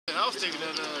was thinking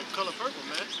that Color Purple,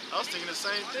 man. I was thinking the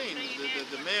same thing.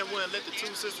 The man wouldn't let the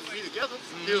two sisters be together.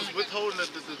 He was withholding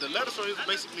the letter, so he was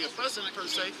basically oppressing per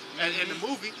se in the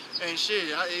movie. And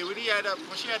shit, when she had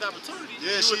the opportunity,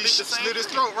 yeah, she slit his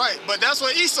throat, right? But that's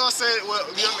what Esau said. Well,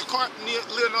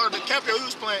 Leonardo DiCaprio, he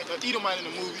was playing Edomite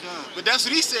in the movie. But that's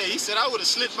what he said. He said, I would have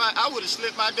slit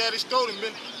my daddy's throat and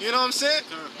been, you know what I'm saying?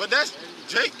 But that's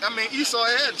Jake. I mean, Esau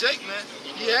had Jake, man.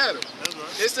 He had him. That's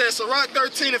right. It says, Sirach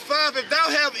 13:5, if thou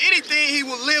have anything, he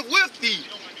will live with thee.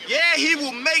 Yeah, he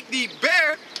will make thee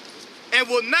bear and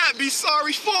will not be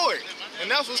sorry for it.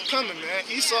 And that's what's coming, man.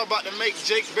 Esau about to make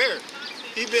Jake bear.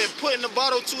 He been putting the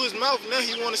bottle to his mouth, now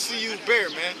he want to see you bear,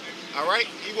 man. All right?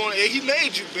 He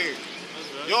made you bear.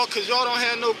 Y'all, because y'all don't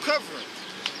have no covering,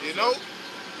 you know?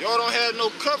 Y'all don't have no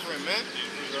covering, man.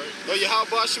 But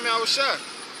Yahweh Shema Shai.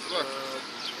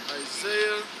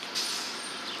 Isaiah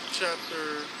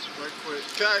chapter, right quick.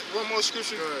 Okay, one more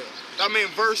scripture. I mean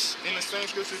verse in the same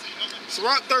scripture.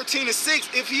 Sirach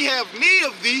 13:6, if he have need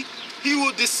of thee, he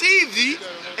will deceive thee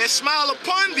and smile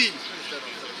upon thee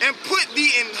and put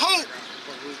thee in hope.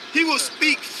 He will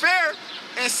speak fair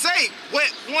and say, what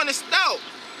wantest thou?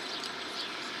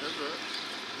 That's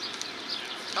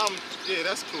right. Yeah,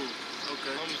 that's cool.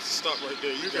 Okay. I'm gonna stop right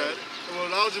there. You got it. Well,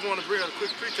 I just want to bring out a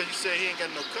quick preach because you said he ain't got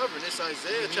no covering. It's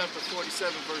Isaiah chapter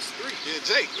 47, verse 3. Yeah,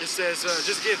 Jake. It says,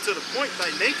 just get to the point,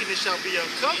 thy nakedness shall be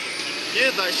uncovered.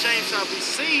 Yeah, thy shame shall be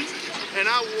seen,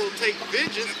 and I will take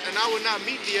vengeance, and I will not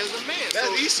meet thee as a man.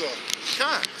 That's Esau.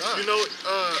 You know,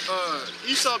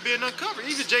 Esau being uncovered.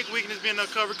 Even Jake weakness being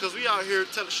uncovered because we out here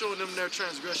showing them their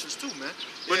transgressions too, man.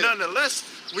 But nonetheless,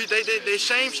 they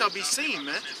shame shall be seen,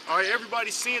 man. All right,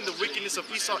 everybody's seeing the wickedness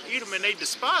of Esau, Edom, and they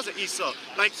despise Esau.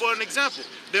 Like for an example,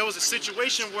 there was a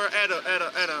situation where at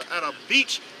a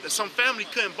beach that some family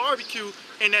couldn't barbecue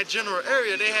in that general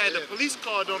area. They had the police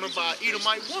called on them by an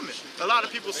Edomite woman. A lot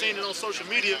of people seen it on social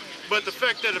media, but the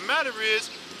fact of the matter is,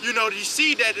 you know, you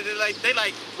see that they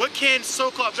like, what can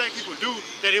so-called black people do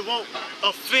that it won't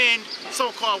offend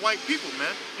so-called white people,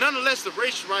 man? Nonetheless, the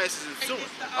racial riots is ensuing,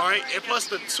 all right? And plus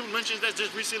the 2 lynchings that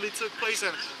just recently took place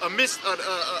and amidst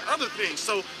other things.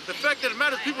 So the fact of the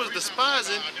matter is people is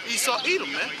despising Esau,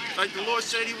 Edom, man. Like the Lord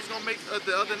said he was going to make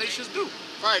the other nations do.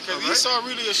 Right, because Esau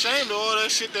really ashamed of all that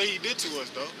shit that he did to us,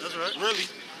 though. That's right. Really,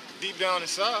 deep down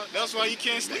inside. That's why he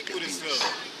can't sleep with himself.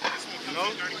 You know?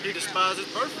 He despises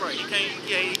his birthright. He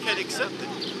can't accept it.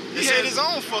 He hate his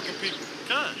own fucking people.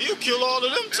 Con. He'll kill all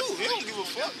of them too. He don't give a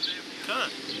fuck.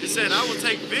 Con. It said, I will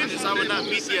take vengeance. I will not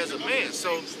meet thee as a man.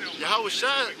 So Yahweh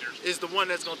Shai is the one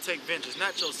that's going to take vengeance,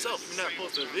 not yourself. You're not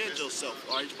supposed to avenge yourself.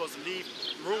 All right? You're supposed to leave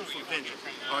room for vengeance.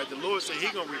 All right? The Lord said He's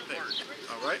going to repay.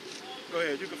 All right? Go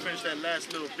ahead. You can finish that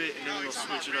last little bit and then we're going to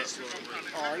switch it up.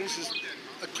 All right, this is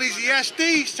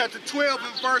Ecclesiastes chapter 12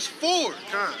 and verse 4.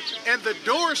 And the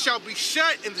door shall be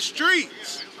shut in the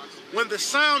streets when the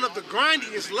sound of the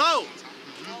grinding is low.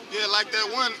 Yeah, like that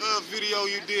one video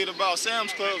you did about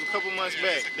Sam's Club a couple months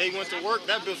back. They went to work,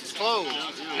 that bitch was closed.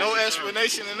 No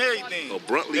explanation and everything.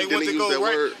 Abruptly, they went to go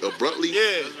word. Abruptly?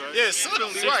 Yeah, yeah,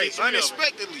 suddenly, right.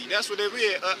 Unexpectedly. That's what they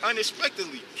read.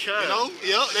 Unexpectedly. You know?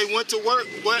 Yeah, they went to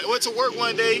work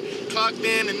one day, clocked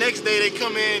in, the next day they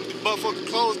come in, the motherfucker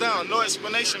closed down. No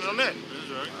explanation on that.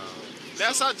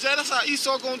 That's how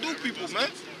Esau gonna do people, man.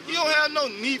 He don't have no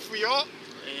need for y'all.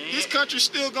 This country's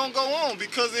still gonna go on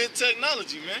because of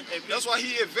technology, man. That's why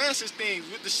he advances things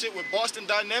with the shit with Boston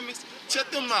Dynamics. Check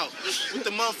them out. With the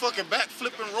motherfucking back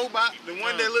flipping robot, the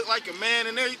one that look like a man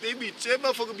and everything. That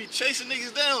motherfucker be chasing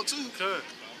niggas down too.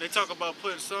 They talk about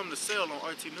putting some to sale on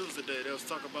RT News today. They was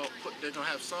talking about they're gonna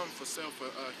have some for sale for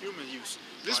human use.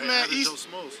 This man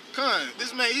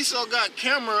Esau got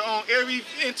camera on every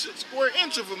square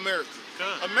inch of America.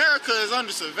 America is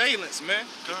under surveillance, man.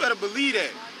 You better believe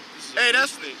that. Hey,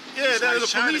 that's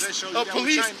a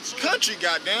police country,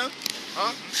 goddamn.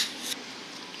 Huh?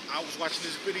 I was watching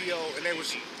this video and they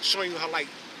was showing you how like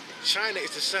China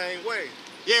is the same way.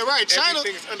 Yeah, right. China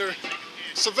everything's under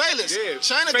surveillance. Yeah.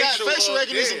 China got facial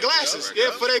recognition glasses.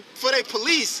 Yeah, for they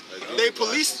police. They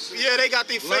police. Yeah, they got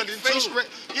their face.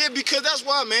 Yeah, because that's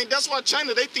why, man. That's why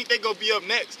China, they think they gonna be up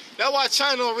next. That's why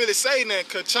China don't really say that,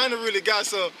 cause China really got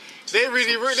some. They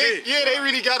really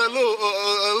got a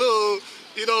little.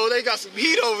 You know, they got some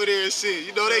heat over there and shit.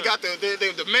 You know, they got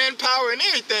the manpower and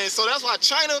everything. So that's why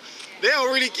China, they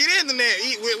don't really get into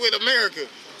that with America.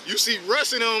 You see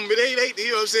Russia and them, but they,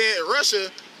 you know what I'm saying? Russia,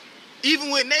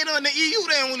 even with NATO and the EU,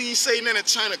 they don't even say nothing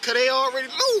to China, because they already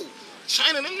know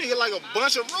China, them niggas like a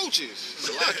bunch of roaches.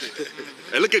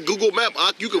 And look at Google Map,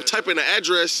 you can type in the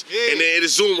address and then it'll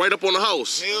zoom right up on the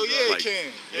house. Hell yeah, it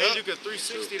can. Yeah, you can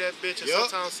 360 that bitch and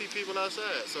sometimes see people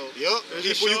outside. So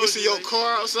people, you can see your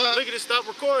car outside. Look at it, stop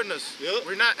recording us.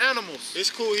 We're not animals. It's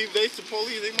cool. They the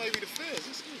police, they might be the feds.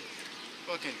 It's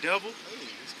cool. Fucking devil.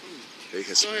 Hey,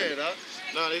 it's cool. Go ahead, Doc.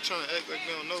 Nah, they trying to act like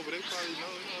they don't know, but they probably know.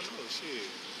 They don't know shit.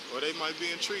 Or they might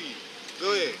be intrigued.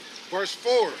 Go ahead. Verse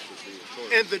 4.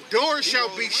 And the door shall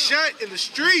be shut in the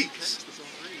streets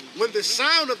when the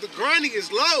sound of the grinding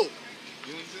is low,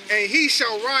 and he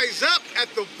shall rise up at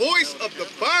the voice of the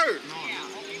bird,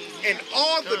 and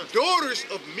all the daughters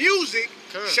of music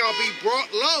shall be brought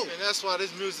low. And that's why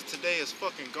this music today is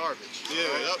fucking garbage.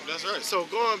 Yeah, that's right. So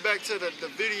going back to the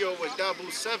video with Dabu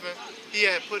 7, he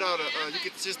had put out you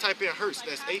could just type in Hertz,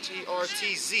 that's Hertz,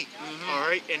 all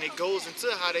right? And it goes into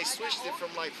how they switched it from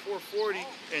like 440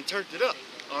 and turned it up.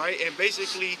 All right, and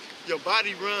basically your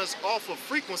body runs off of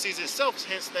frequencies itself,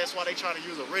 hence that's why they try to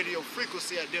use a radio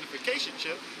frequency identification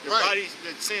chip. Your body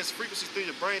sends frequencies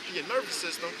through your brain, through your nervous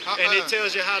system, and it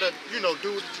tells you how to, do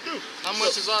what you do. How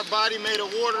much is our body made of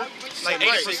water? Like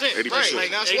 80%. 80%. Right,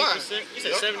 like that's 80%. why. You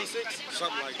said 76?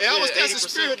 Something like that. that. That's the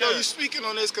spirit though, you speaking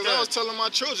on this, because I was telling my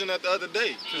children that the other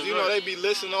day. Because, they be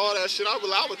listening to all that shit. I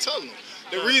would tell them.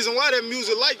 The reason why that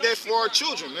music like that for our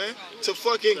children, man, to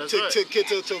fucking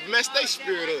to mess their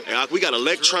spirit up. And we got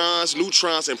electrons,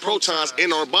 neutrons, and protons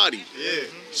in our body. Yeah.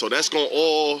 So that's gonna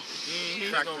all.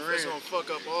 It's gonna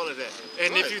fuck up all of that.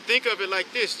 And if you think of it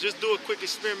like this, just do a quick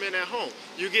experiment at home.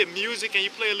 You get music and you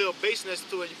play a little bass next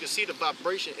to it, you can see the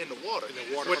vibration in the water.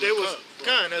 What they was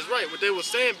that's right. What they was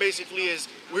saying basically is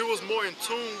we was more in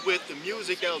tune with the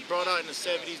music that was brought out in the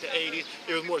 70s, the 80s.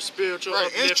 It was more spiritual,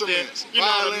 uplifting. Instruments, you know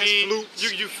what I violins, mean?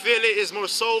 flutes. You feel it, it's more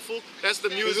soulful. That's the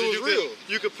music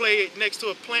you could play it next to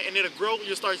a plant and it'll grow.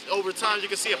 You start over time, you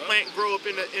can see a plant grow up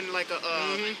in like a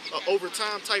over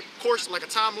time type course, like a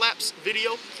time lapse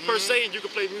video per se, and you can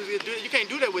play music. You can't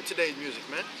do that with today's music,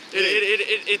 man.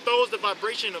 It throws the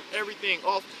vibration of everything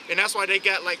off, and that's why they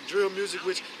got like drill music,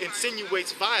 which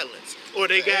insinuates violence, or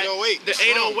they got the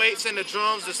 808s and the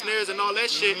drums, the snares, and all that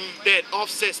shit that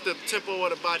offsets the tempo of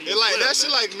the body. That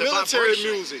shit like military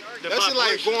music. That shit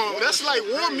like that's like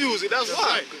war music. That's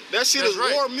why. That shit is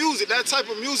war music. That type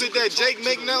of music that Jake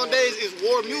make nowadays is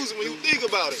war music when you think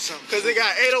about it, because they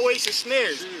got 808s and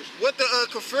snares. What the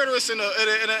Confederates and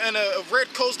the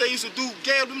Red Coast they used to do,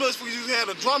 them used to have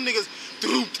the drum niggas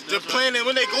playing it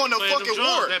when they go in the fucking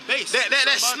war. That bass. That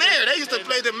snare, they used to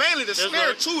play mainly the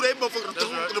snare too. They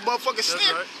motherfucking the motherfucking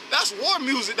snare. That's war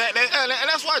music. And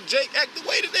that's why Jake act the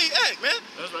way that they act, man.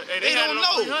 That's right. Hey, they don't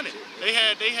know. 300. They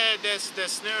had that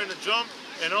snare and the drum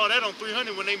and all that on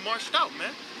 300 when they marched out,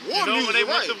 man. War music, when they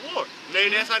went to war.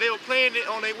 That's how they were playing it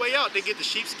on their way out. They get the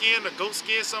sheepskin, the goat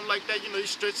skin, something like that. You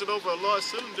stretch it over a large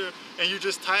cylinder and you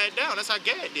just tie it down. That's how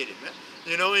Gad did it, man.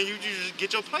 And you just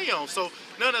get your play on. So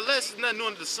nonetheless, it's not new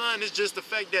under the sun. It's just the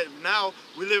fact that now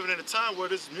we're living in a time where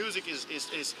this music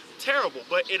is terrible,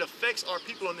 but it affects our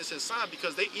people on this side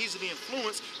because they easily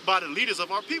influenced by the leaders of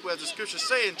our people. As the scriptures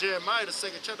say in Jeremiah, the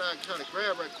 2nd chapter, I can kind of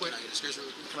grab right quick.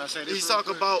 Can I say this?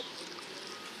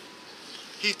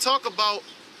 He talk about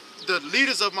the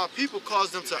leaders of my people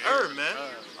cause them to err, man.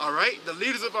 All right? The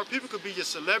leaders of our people could be your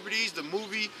celebrities, the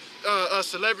movie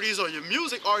celebrities, or your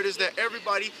music artists that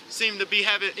everybody seem to be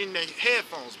having in their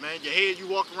headphones, man. Your head, you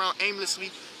walk around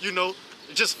aimlessly,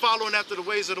 just following after the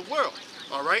ways of the world.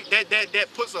 All right? That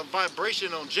puts a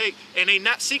vibration on Jake, and they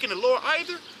not seeking the Lord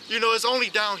either. It's only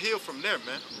downhill from there,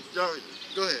 man.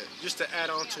 Go ahead. Just to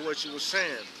add on to what you were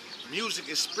saying, music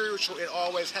is spiritual. It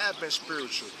always have been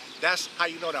spiritual. That's how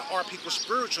you know that our people's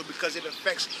spiritual, because it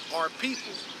affects our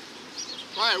people.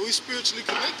 Right, we spiritually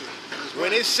connected.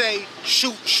 When it say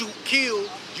shoot, shoot, kill,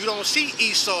 you don't see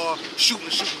Esau shooting,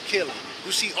 shooting, killing.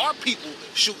 You see our people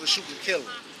shooting, shooting, killing.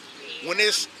 When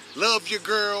it's love your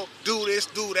girl, do this,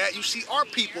 do that, you see our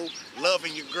people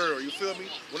loving your girl. You feel me?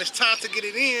 When it's time to get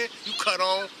it in, you cut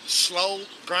on slow,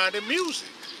 grinding music.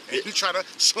 And you try to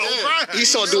slow grind.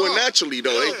 Esau do it naturally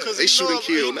though. They shoot and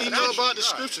kill. You know about the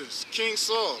scriptures. King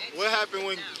Saul. What happened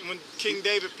when King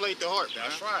David played the harp?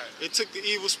 That's right. It took the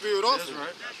evil spirit off him.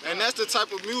 Right. And that's the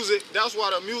type of music. That's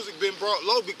why the music been brought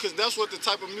low, because that's what the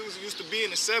type of music used to be in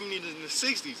the 70s and the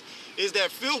 60s. Is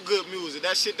that feel-good music?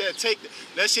 That shit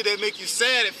that make you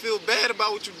sad and feel bad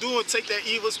about what you're doing. Take that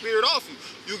evil spirit off you.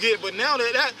 But now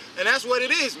and that's what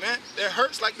it is, man. That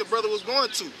hurts like the brother was going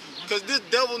to. Because this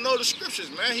devil know the scriptures,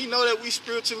 man. He know that we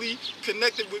spiritually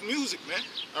connected with music, man.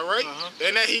 All right?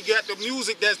 And that he got the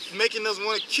music that's making us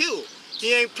want to kill.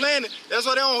 He ain't playing it. That's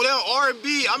why they don't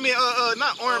R&B. I mean,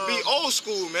 not R&B, old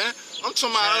school, man. I'm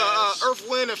talking about Earth,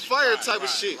 Wind, and Fire type of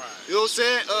shit. You know what I'm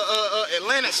saying?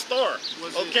 Atlantic Star.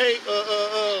 Okay.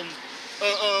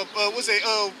 What's it?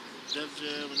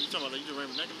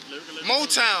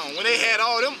 Motown, when they had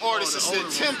all them artists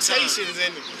and shit, Temptations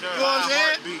and you know what I'm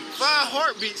saying? 5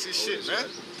 Heartbeats and shit, man.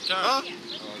 Huh?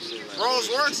 Rolls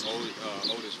Royce?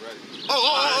 Otis Redding.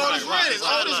 Otis Redding.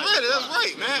 Otis Redding, that's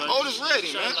right, man. Otis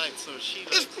Redding, man.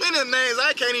 There's plenty of names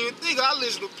I can't even think of. I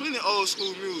listen to plenty of old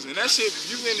school music. And that shit,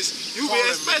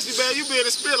 especially, man, you be in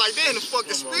the spirit like they in the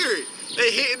fucking spirit.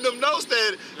 They hitting them notes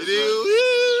that and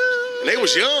they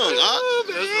was young, huh?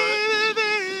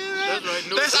 That's right.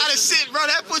 That's how the shit, bro.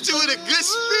 That put you in a good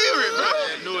spirit,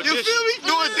 bro. You feel me?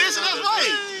 New Edition, that's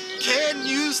right. Can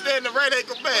you stand the right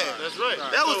ankle back? That's right.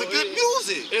 That was the good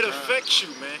music. It affects you,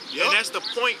 man. Yep. And that's the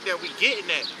point that we getting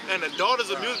at. And the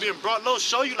daughters of music being brought low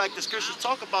show you, like the scriptures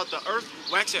talk about, the earth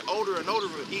waxing older and older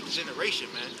with each generation,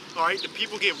 man. All right, the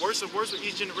people get worse and worse with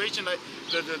each generation. Like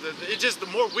it just the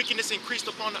more wickedness increased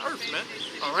upon the earth, man.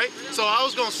 All right. So I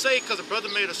was gonna say, because a brother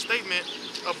made a statement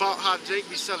about how Jake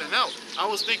be selling out. I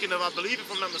was thinking of, I believe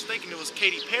if I'm not mistaken, it was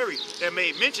Katy Perry that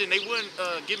made mention they wouldn't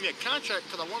give me a contract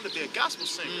because I wanted to be a gospel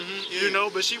singer. You know,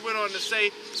 but she went on to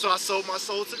say, so I sold my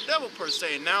soul to the devil per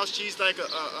se, and now she's like a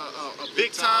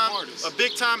big time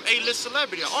A-list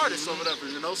celebrity, an artist or whatever,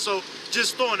 you know. So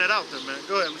just throwing that out there, man.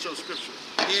 Go ahead with your scripture.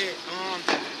 Yeah,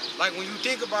 like when you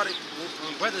think about it,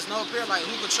 brothers know up here, like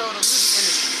who control the music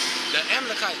industry? The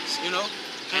Amalekites, you know.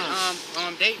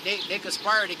 And they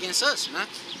conspired against us, man.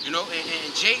 You know,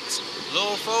 and Jakes,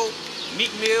 Lil Fo,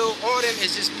 Meek Mill, all them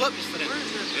is just puppets for them.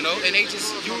 You know, and they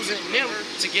just using them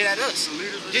to get at us.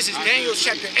 This is Daniel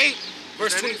chapter 8,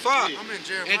 verse 25.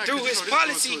 And through his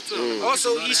policy,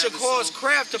 also he shall cause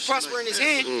craft to prosper in his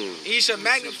hand. He shall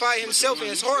magnify himself in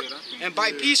his heart, and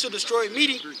by peace shall destroy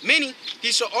many.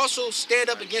 He shall also stand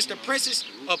up against the princes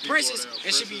of princes,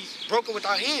 and should be broken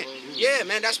without hand. Yeah,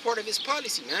 man, that's part of his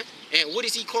policy, man. And what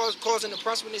is he causing to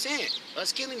prosper in his hand?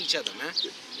 Us killing each other, man.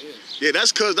 Yeah,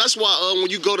 that's why when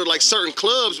you go to like certain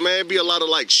clubs, man, be a lot of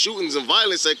like shootings and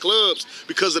violence at clubs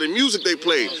because of the music they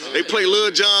play. They play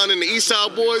Lil Jon and the East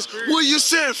Side Boys. Where you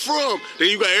sent from? Then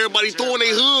you got everybody throwing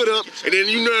their hood up, and then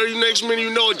you know, next minute you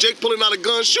know Jake pulling out a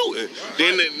gun shooting.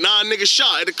 Then 9 niggas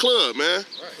shot at the club, man.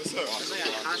 What's up?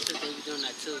 At concert, they be doing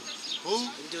that too. Who?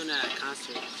 They doing that at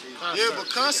concert. Yeah, but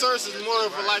concerts is more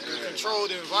of like a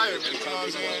controlled environment. You know what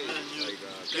I'm saying?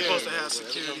 You're supposed to have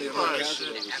security and all that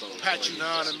shit. Pat you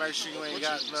down and make sure you ain't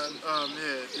got nothing.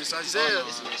 Yeah, it's Isaiah.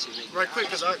 Right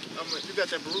quick, because you got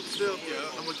that Baruch still?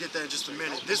 Yeah. I'm going to get that in just a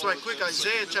minute. This right quick,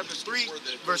 Isaiah chapter 3,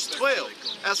 verse 12.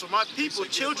 As for my people,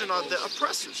 children are their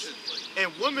oppressors, and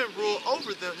women rule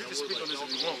over them. You can speak on this if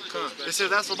you want. It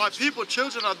says, as for my people,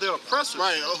 children are their oppressors.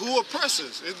 Right, who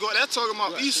oppressors? That's talking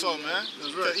about Esau, man.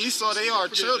 That's right. Esau, they are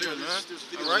children, man.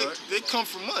 All right? They come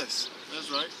from us. That's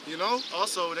right. You know?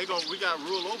 Also, we got to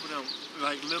rule over them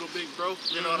like little big bro.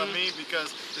 You know what I mean?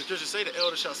 Because the scriptures say the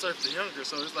elder shall serve the younger.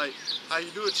 So it's like, how you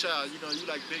do a child? You know, you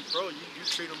like big bro. You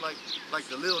treat him like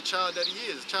the little child that he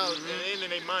is. Child, and in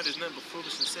their mind is nothing but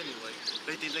foolishness anyway.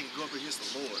 They think they can go up against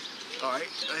the Lord. All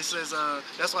right? It says,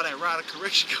 that's why that rod of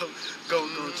correction go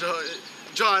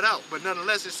draw it out. But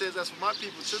nonetheless, it says, that's for my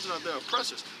people, children are their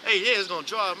oppressors. Hey, yeah, it's going to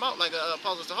draw them out. Like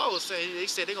Apostle Tahar was saying, they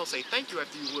said they're going to say thank you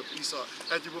after you whoop Esau,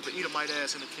 after you whoop an Edomite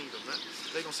ass in the kingdom, man.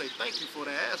 They're going to say thank you for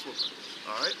that ass whooping.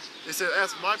 All right? It says,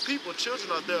 as for my people,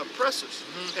 children are their oppressors,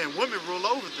 and women rule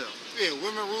over them. Yeah,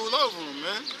 women rule over them,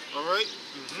 man. All right?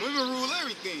 Women rule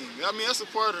everything. I mean, that's a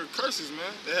part of the curses,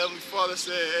 man. The Heavenly Father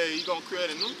said, hey, he's going to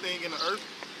create a new thing in the earth,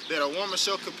 that a woman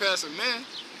shall compass a man.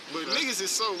 But niggas is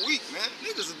so weak, man.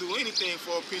 Niggas will do anything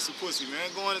for a piece of pussy, man.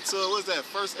 Going into, what's that,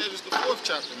 1 Esdras, the 4th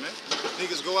chapter, man.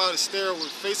 Niggas go out and stare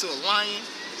with the face of a lion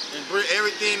and bring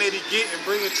everything that he get and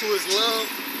bring it to his love.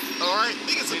 All right?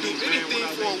 Niggas will do anything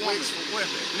for a woman.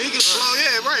 Niggas,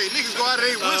 yeah, right. Niggas go out and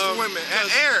they wish for women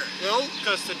and air, you know?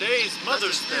 Because today's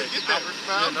Mother's Day. Get that.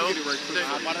 You know?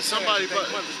 Somebody, but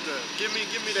give me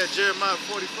that Jeremiah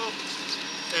 44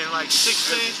 and like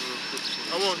 16.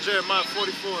 I want Jeremiah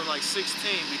 44 and like 16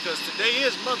 because today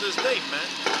is Mother's Day, man.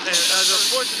 And as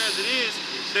unfortunate as it is,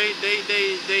 they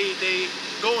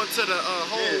go into the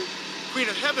whole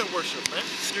Queen of Heaven worship, man.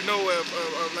 You know,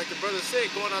 like the brother said,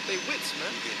 going out their wits,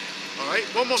 man. All right,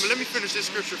 one moment. Let me finish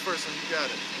this scripture first, and you got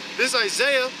it. This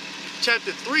Isaiah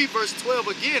chapter 3, verse 12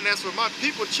 again. That's for my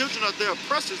people, children are their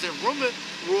oppressors, and women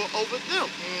rule over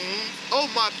them. Oh,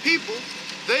 my people,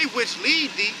 they which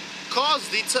lead thee, cause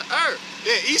thee to err.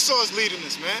 Yeah, Esau is leading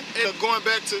us, man. And going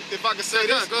back to, if I can say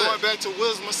this, going back to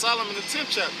Wisdom of Solomon, the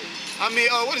 10th chapter. I mean,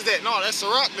 what is that? No, that's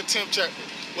Sirach, the 10th chapter.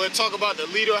 But talk about the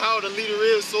leader, how the leader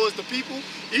is, so is the people.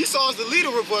 Esau's the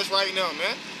leader of us right now,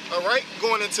 man. All right,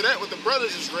 going into that, what the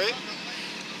brothers just read.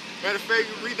 Matter of fact,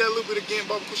 you read that a little bit again,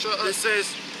 Baba Kusha. It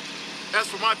says, as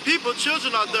for my people,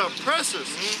 children are the oppressors,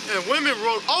 and women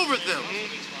rule over them.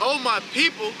 O my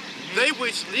people, they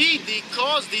which lead thee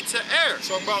cause thee to err.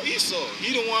 So about Esau,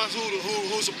 he the ones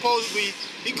who supposedly,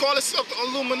 he called himself the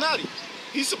Illuminati.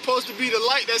 He's supposed to be the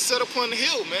light that's set upon the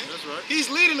hill, man. That's right. He's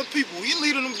leading the people. He's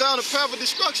leading them down the path of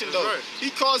destruction, though. Right. He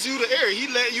calls you to err. He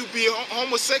let you be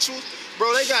homosexual.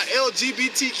 Bro, they got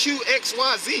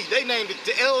LGBTQXYZ. They named it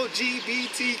the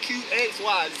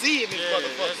LGBTQXYZ in this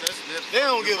motherfucker. They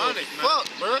don't give a fuck,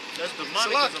 bro. That's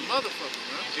demonic as a motherfucker,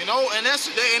 man. You know, and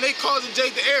they causing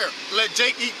Jake to err. Let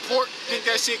Jake eat pork, think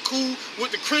that shit cool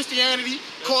with the Christianity,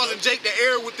 causing Jake to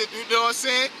err with the, you know what I'm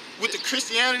saying, with the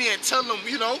Christianity and telling them,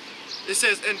 you know. It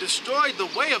says, and destroy the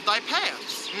way of thy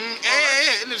paths.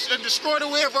 And destroy the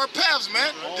way of our paths,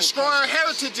 man. Destroy our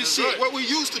heritage and shit, what we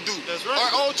used to do. That's right.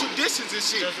 Our old traditions and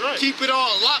shit. That's right. Keep it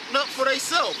all locked up for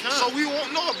themselves, so we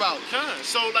won't know about it.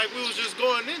 So like we was just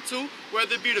going into,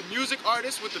 whether it be the music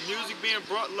artists with the music being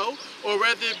brought low, or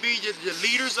whether it be your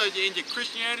leaders in your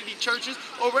Christianity churches,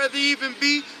 or whether it even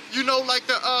be, you know, like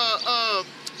the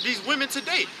these women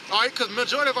today, all right, because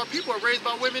majority of our people are raised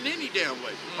by women any damn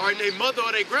way, all right, their mother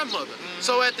or their grandmother.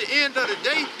 So at the end of the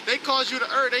day, they cause you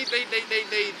to err. They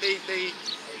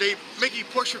make you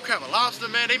pork, shrimp, crab, and lobster,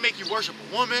 man. They make you worship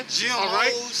a woman, GMOs. all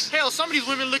right. Hell, some of these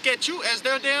women look at you as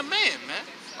their damn man, man.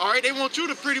 All right, they want you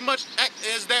to pretty much act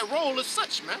as that role as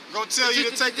such, man. Gonna tell you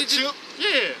to take the chip.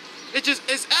 Yeah.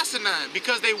 It's asinine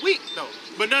because they weak though.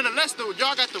 But nonetheless, though,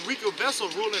 y'all got the weaker vessel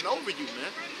ruling over you,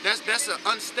 man. That's an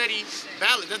unsteady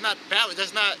balance. That's not balance.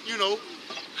 That's not, you know,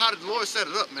 how the Lord set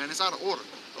it up, man. It's out of order.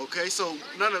 Okay, so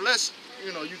nonetheless,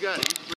 you know, you got it.